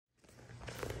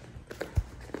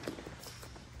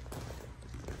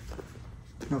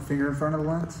No finger in front of the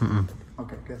lens?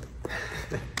 Okay, good.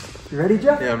 You ready,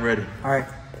 Jeff? Yeah, I'm ready. All right.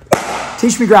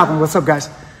 Teach Me Grappling. What's up, guys?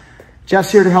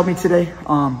 Jeff's here to help me today.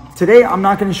 Today, I'm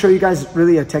not going to show you guys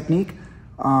really a technique.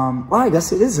 Well, I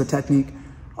guess it is a technique.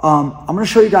 I'm going to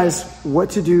show you guys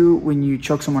what to do when you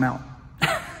choke someone out.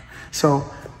 So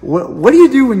what do you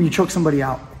do when you choke somebody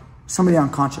out? Somebody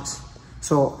unconscious.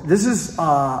 So this is,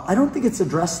 I don't think it's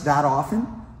addressed that often.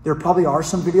 There probably are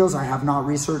some videos. I have not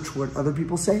researched what other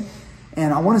people say.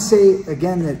 And I want to say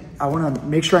again that I want to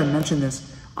make sure I mention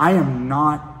this. I am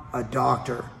not a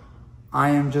doctor.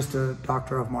 I am just a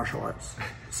doctor of martial arts.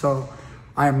 So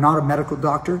I am not a medical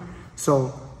doctor.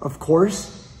 So of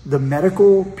course, the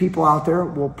medical people out there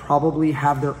will probably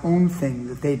have their own thing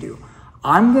that they do.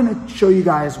 I'm going to show you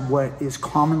guys what is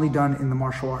commonly done in the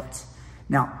martial arts.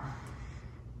 Now,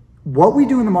 what we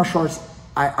do in the martial arts,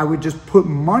 I would just put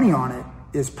money on it,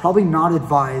 is probably not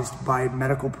advised by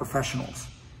medical professionals.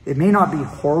 It may not be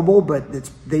horrible, but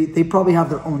they probably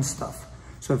have their own stuff.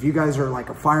 So if you guys are like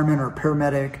a fireman or a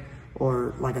paramedic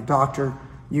or like a doctor,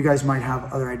 you guys might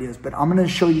have other ideas. But I'm going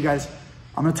to show you guys,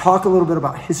 I'm going to talk a little bit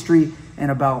about history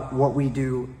and about what we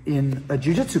do in a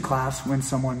jiu-jitsu class when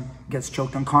someone gets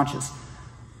choked unconscious.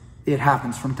 It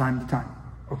happens from time to time.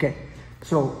 Okay,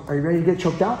 so are you ready to get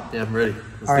choked out? Yeah, I'm ready.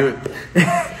 Let's do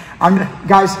it.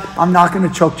 Guys, I'm not going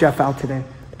to choke Jeff out today,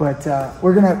 but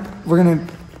we're gonna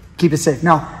keep it safe.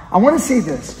 Now, I want to say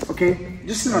this, okay?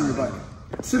 Just sit on your butt.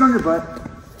 Sit on your butt.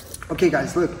 Okay,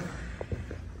 guys, look.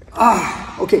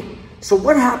 Okay. So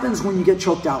what happens when you get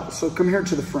choked out? So come here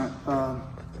to the front. All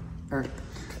right.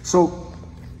 So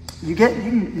you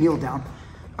can kneel down.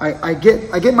 I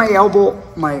get my elbow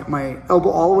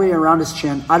all the way around his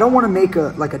chin. I don't want to make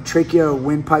like a trachea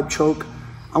windpipe choke.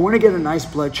 I want to get a nice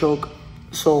blood choke.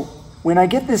 So when I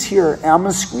get this here, I'm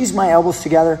going to squeeze my elbows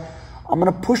together. I'm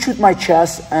going to push with my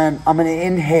chest, and I'm going to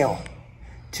inhale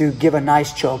to give a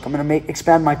nice choke. I'm going to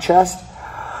expand my chest.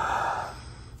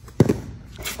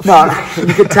 No,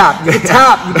 you can tap. You can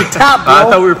tap. You can tap, bro. I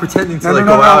thought we were pretending to go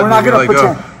out. No, we're not going to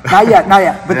pretend. Not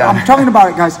yet. But I'm talking about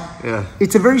it, guys. Yeah.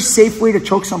 It's a very safe way to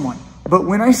choke someone. But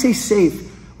when I say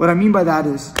safe, what I mean by that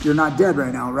is you're not dead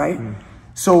right now, right?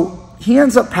 So he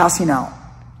ends up passing out.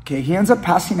 Okay, he ends up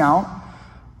passing out.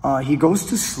 He goes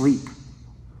to sleep.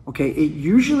 Okay, it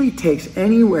usually takes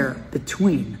anywhere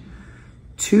between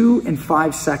 2 and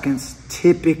 5 seconds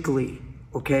typically.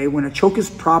 Okay, when a choke is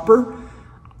proper,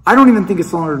 I don't even think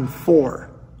it's longer than 4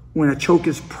 when a choke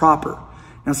is proper.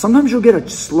 Now, sometimes you'll get a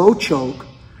slow choke.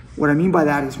 What I mean by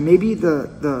that is maybe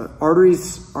the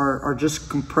arteries are just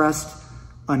compressed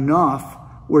enough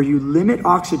where you limit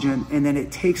oxygen and then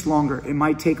it takes longer. It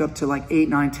might take up to like 8,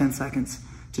 9, 10 seconds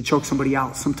to choke somebody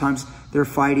out. Sometimes they're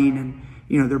fighting and,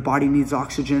 you know, their body needs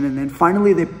oxygen, and then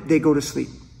finally they go to sleep.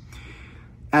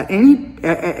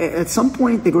 At some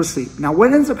point they go to sleep. Now,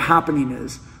 what ends up happening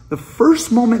is the first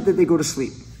moment that they go to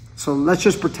sleep, so let's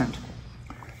just pretend.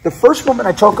 The first moment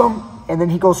I choke him and then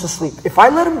he goes to sleep. If I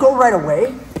let him go right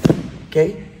away,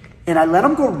 okay, and I let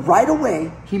him go right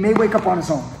away, he may wake up on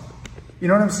his own. You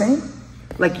know what I'm saying?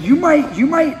 Like you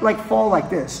might like fall like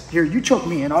this. Here, you choke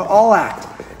me and I'll act,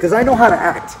 because I know how to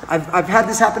act. I've had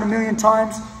this happen a million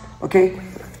times, okay?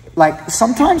 Like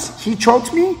sometimes he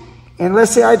chokes me and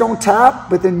let's say I don't tap,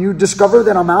 but then you discover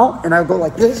that I'm out and I go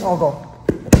like this, I'll go.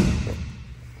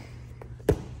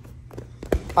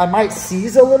 I might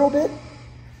seize a little bit.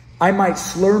 I might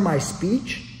slur my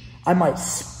speech. I might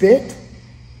spit.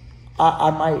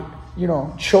 I might, you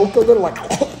know, choke a little like,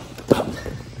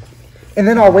 and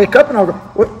then I'll wake up and I'll go,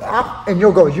 what? And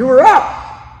you'll go, you were out.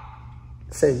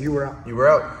 Say, you were out. You were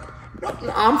out.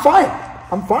 No, I'm fine.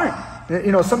 I'm fine.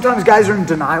 You know, sometimes guys are in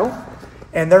denial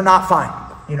and they're not fine,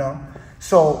 you know.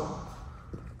 So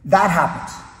that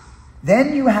happens.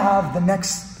 Then you have the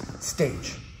next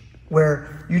stage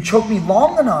where you choke me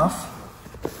long enough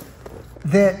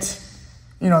that,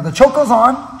 you know, the choke goes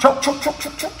on. Choke, choke, choke,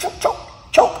 choke, choke, choke, choke,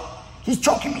 choke. He's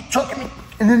choking me.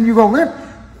 And then you go limp.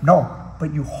 No,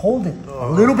 but you hold it a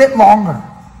little bit longer.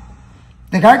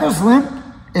 The guy goes limp,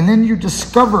 and then you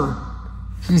discover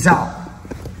he's out.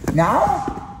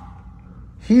 Now,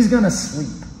 he's going to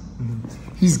sleep.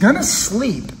 He's going to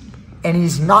sleep, and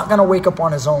he's not going to wake up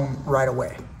on his own right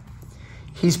away.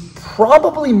 He's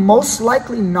probably most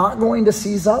likely not going to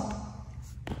seize up.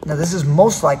 Now, this is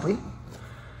most likely.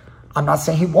 I'm not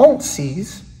saying he won't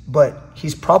seize, but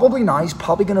he's probably not. He's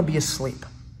probably going to be asleep,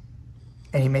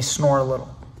 and he may snore a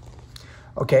little.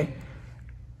 Okay?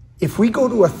 If we go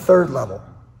to a third level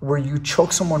where you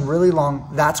choke someone really long,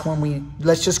 that's when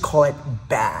let's just call it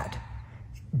bad,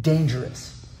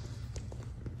 dangerous.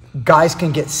 Guys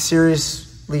can get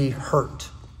seriously hurt.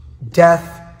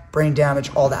 Death brain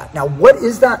damage, all that. Now, what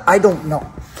is that? I don't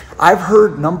know. I've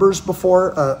heard numbers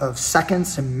before of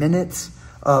seconds and minutes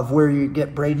of where you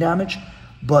get brain damage,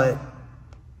 but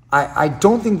I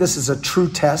don't think this is a true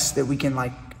test that we can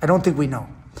I don't think we know.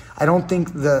 I don't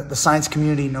think the science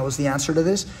community knows the answer to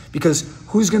this, because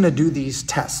who's going to do these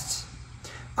tests?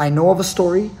 I know of a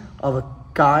story of a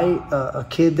guy, a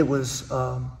kid that was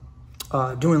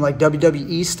doing like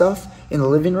WWE stuff in the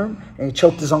living room, and he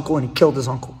choked his uncle and he killed his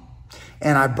uncle.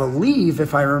 And I believe,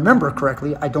 if I remember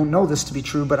correctly, I don't know this to be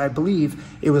true, but I believe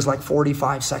it was like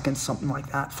 45 seconds, something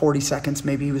like that. 40 seconds,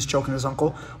 maybe he was choking his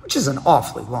uncle, which is an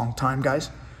awfully long time, guys.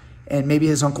 And maybe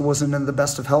his uncle wasn't in the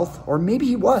best of health, or maybe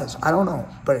he was. I don't know,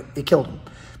 but it killed him.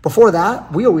 Before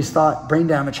that, we always thought brain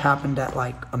damage happened at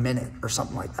like a minute or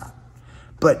something like that.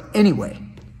 But anyway,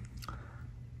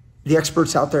 the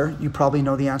experts out there, you probably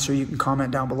know the answer. You can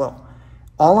comment down below.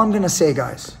 All I'm going to say,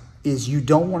 guys, is you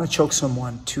don't want to choke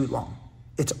someone too long.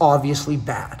 It's obviously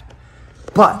bad.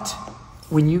 But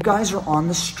when you guys are on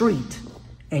the street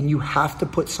and you have to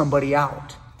put somebody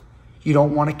out, you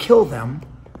don't want to kill them,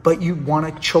 but you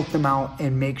want to choke them out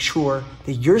and make sure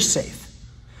that you're safe.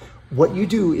 What you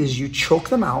do is you choke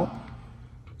them out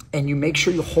and you make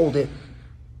sure you hold it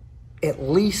at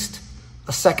least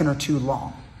a second or two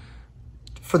long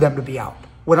for them to be out.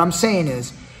 What I'm saying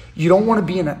is, you don't want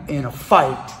to be in a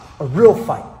fight, a real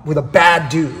fight, with a bad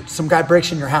dude. Some guy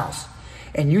breaks in your house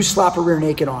and you slap a rear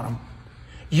naked on him.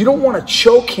 You don't want to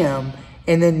choke him,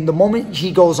 and then the moment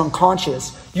he goes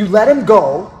unconscious, you let him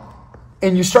go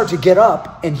and you start to get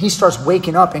up and he starts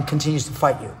waking up and continues to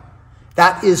fight you.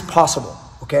 That is possible,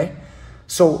 okay?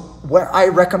 So what I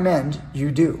recommend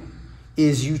you do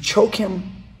is you choke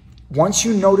him. Once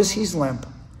you notice he's limp,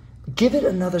 give it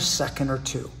another second or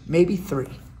two, maybe 3,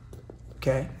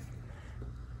 okay?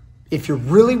 If you're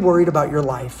really worried about your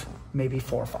life, maybe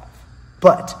 4 or 5.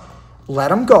 But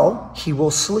let him go. He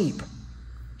will sleep.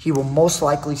 He will most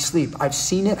likely sleep. I've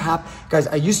seen it happen. Guys,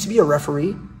 I used to be a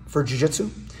referee for Jiu-jitsu.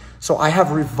 So I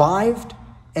have revived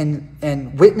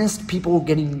and witnessed people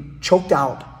getting choked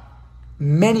out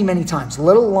many, many times,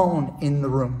 let alone in the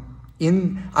room.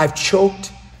 I've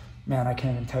choked, man, I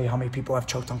can't even tell you how many people I've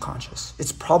choked unconscious.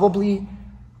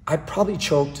 I probably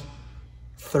choked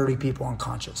 30 people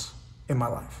unconscious in my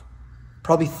life.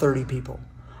 Probably 30 people.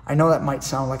 I know that might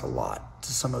sound like a lot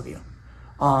to some of you.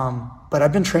 But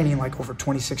I've been training like over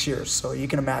 26 years, so you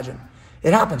can imagine.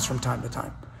 It happens from time to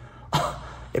time.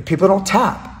 If people don't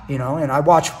tap, and I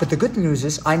watch, but the good news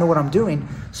is I know what I'm doing,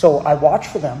 so I watch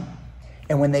for them,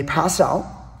 and when they pass out,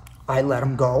 I let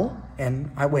them go,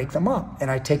 and I wake them up, and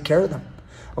I take care of them.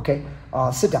 Okay,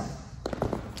 sit down.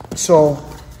 So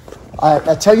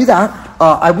I tell you that.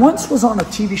 I once was on a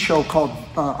TV show called,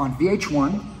 on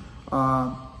VH1,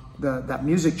 that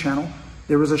music channel.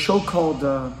 There was a show called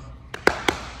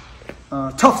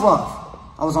Tough Love.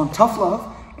 I was on Tough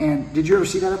Love, and did you ever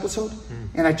see that episode?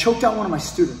 And I choked out one of my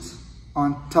students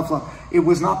on Tough Love. It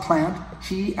was not planned.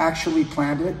 He actually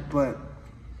planned it, but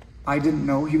I didn't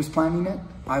know he was planning it.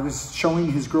 I was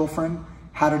showing his girlfriend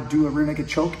how to do a rear naked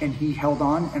choke, and he held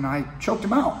on, and I choked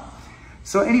him out.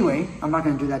 So anyway, I'm not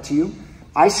going to do that to you.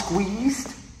 I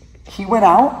squeezed. He went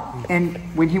out, and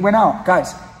when he went out,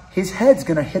 guys, his head's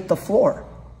going to hit the floor.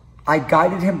 I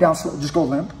guided him down slow. Just go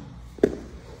limp.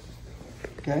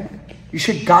 Okay? You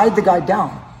should guide the guy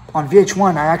down. On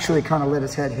VH1, I actually kind of let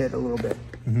his head hit a little bit.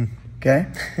 Okay?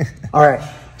 All right.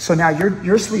 So now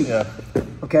you're asleep. Yeah.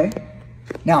 Okay?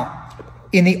 Now,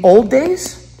 in the old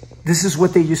days, this is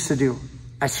what they used to do.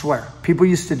 I swear. People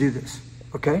used to do this.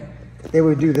 Okay? They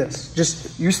would do this.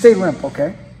 Just, you stay limp,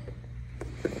 okay?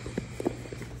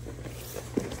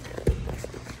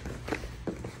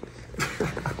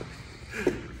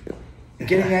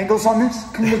 Getting angles on this?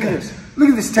 Come look at this. Look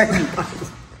at this technique.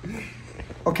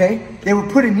 Okay? They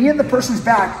would put a knee in the person's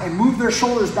back and move their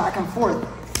shoulders back and forth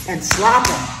and slap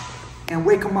them and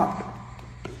wake them up.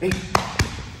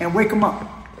 And wake them up.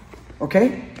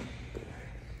 Okay?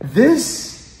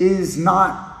 This is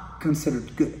not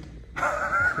considered good.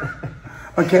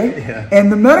 Okay? Yeah.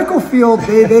 And the medical field,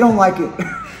 they don't like it.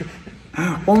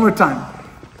 One more time.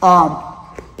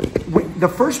 The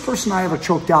first person I ever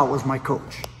choked out was my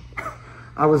coach.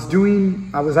 I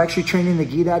was actually training the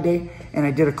gi that day, and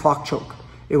I did a clock choke.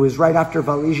 It was right after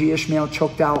Valiji Ishmael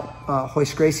choked out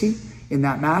Hoist Gracie in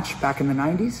that match back in the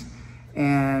 90s.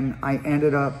 And I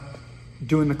ended up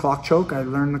doing the clock choke. I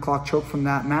learned the clock choke from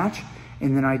that match.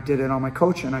 And then I did it on my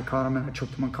coach, and I caught him and I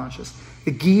choked him unconscious.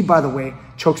 The gi, by the way,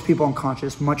 chokes people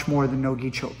unconscious much more than no-gi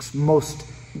chokes. Most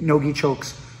no-gi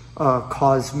chokes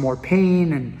cause more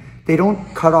pain, and they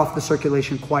don't cut off the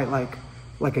circulation quite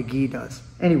like a gi does.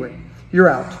 Anyway, you're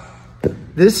out.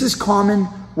 This is common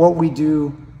what we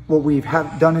do, what we've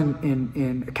done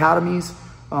in academies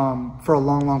for a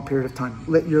long period of time.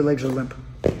 Your legs are limp.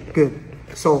 Good.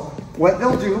 So what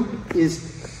they'll do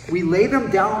is we lay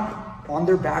them down on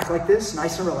their back like this,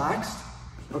 nice and relaxed,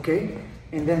 okay?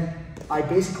 And then I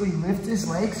basically lift his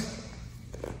legs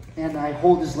and I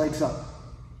hold his legs up.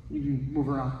 You can move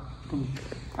around.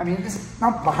 I mean, it's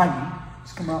not behind me,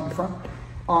 just come around in front.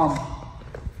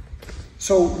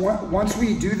 So once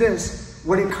we do this,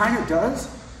 what it kind of does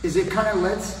is it kind of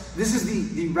lets, this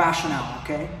is the rationale,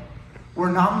 okay?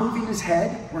 We're not moving his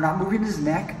head, we're not moving his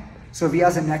neck. So if he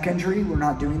has a neck injury, we're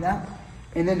not doing that.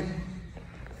 And then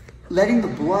letting the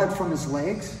blood from his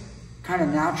legs kind of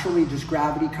naturally, just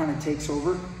gravity kind of takes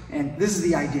over. And this is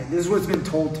the idea. This is what's been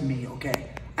told to me, okay?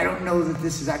 I don't know that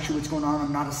this is actually what's going on.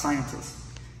 I'm not a scientist.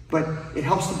 But it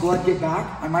helps the blood get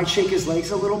back. I might shake his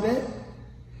legs a little bit.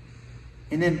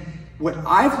 And then what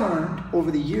I've learned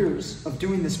over the years of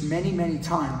doing this many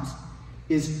times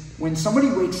is when somebody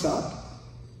wakes up,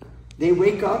 they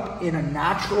wake up in a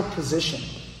natural position.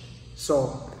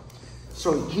 So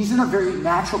he's in a very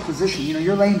natural position. You know,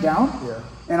 you're laying down,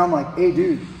 and I'm like, hey,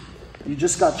 dude, you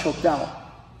just got choked out.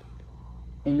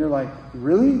 And you're like,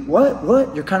 really?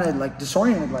 What? You're kind of like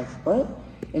disoriented, like, what?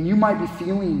 And you might be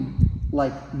feeling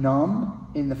like numb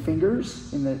in the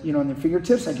fingers, in the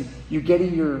fingertips, like you're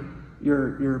getting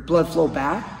your blood flow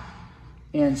back.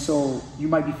 And so you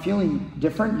might be feeling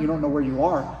different. You don't know where you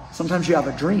are. Sometimes you have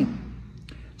a dream.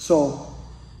 So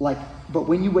but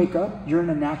when you wake up, you're in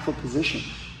a natural position.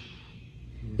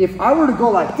 If I were to go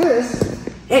like this,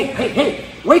 hey,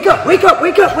 wake up.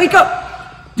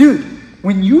 Dude,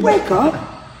 when you wake up,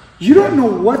 you don't know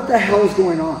what the hell is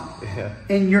going on. Yeah.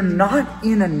 And you're not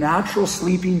in a natural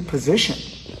sleeping position.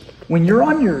 When you're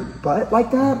on your butt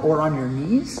like that or on your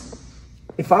knees,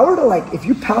 if I were to if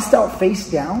you passed out face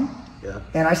down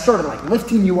and I started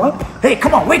lifting you up, hey,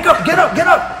 come on, wake up, get up.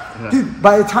 Yeah. Dude,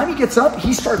 by the time he gets up,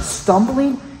 he starts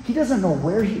stumbling. He doesn't know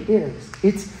where he is.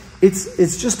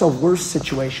 It's just a worse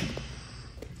situation.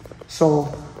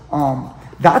 So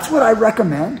that's what I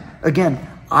recommend. Again,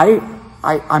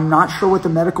 I'm not sure what the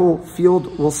medical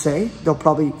field will say. They'll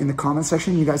probably, in the comment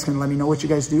section, you guys can let me know what you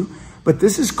guys do. But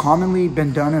this has commonly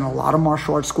been done in a lot of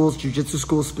martial arts schools, jiu-jitsu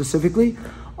schools specifically.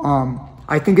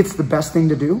 I think it's the best thing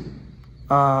to do.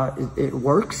 It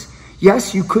works.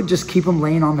 Yes, you could just keep them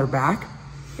laying on their back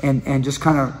and just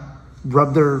kind of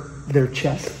rub their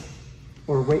chest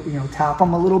or tap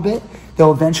them a little bit.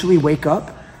 They'll eventually wake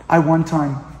up. I one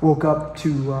time woke up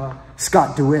to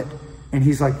Scott DeWitt, and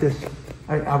he's like this.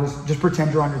 I was just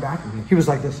pretend you're on your back. He was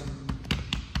like this.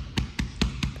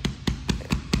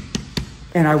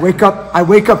 And I wake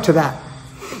up to that,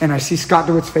 and I see Scott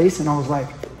DeWitt's face, and I was like,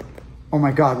 oh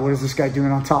my God, what is this guy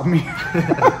doing on top of me?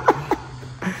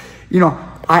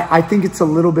 I think it's a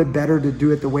little bit better to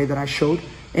do it the way that I showed.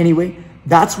 Anyway,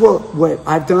 that's what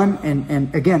I've done.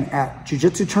 And again, at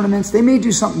jiu-jitsu tournaments, they may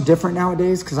do something different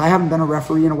nowadays because I haven't been a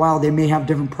referee in a while. They may have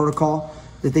different protocol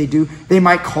that they do. They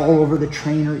might call over the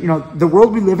trainer. The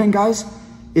world we live in, guys,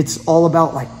 it's all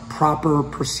about proper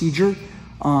procedure.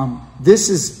 This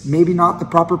is maybe not the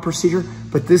proper procedure,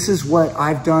 but this is what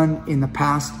I've done in the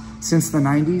past since the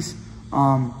 90s.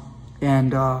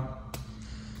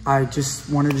 I just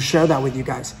wanted to share that with you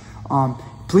guys.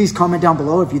 Please comment down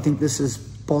below if you think this is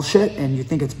bullshit and you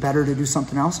think it's better to do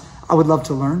something else. I would love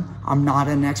to learn. I'm not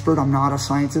an expert. I'm not a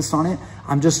scientist on it.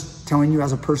 I'm just telling you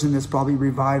as a person that's probably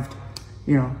revived,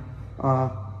 I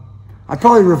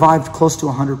probably revived close to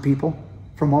 100 people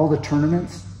from all the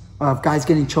tournaments of guys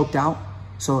getting choked out.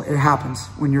 So it happens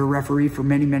when you're a referee for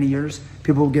many years.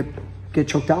 People get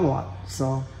choked out a lot.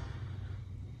 So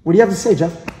what do you have to say,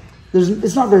 Jeff?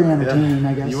 It's not very entertaining,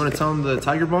 I guess. You want to tell them the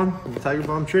tiger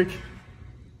bomb trick?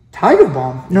 Tiger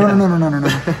bomb? No. We're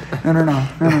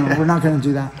not going to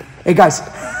do that. Hey, guys.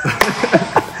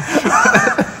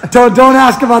 don't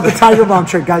ask about the tiger bomb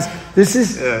trick, guys. This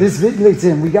video.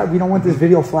 Listen, we don't want this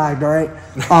video flagged, all right?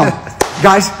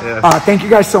 Guys, thank you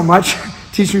guys so much.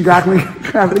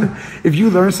 TeachMeGrappling. If you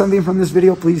learned something from this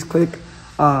video, please click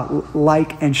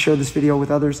like and share this video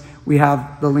with others. We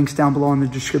have the links down below in the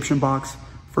description box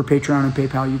for Patreon and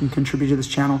PayPal. You can contribute to this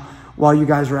channel while you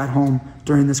guys are at home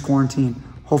during this quarantine.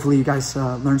 Hopefully you guys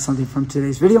learned something from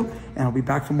today's video, and I'll be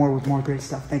back for more with more great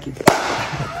stuff. Thank you.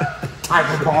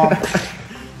 Tiger bomb.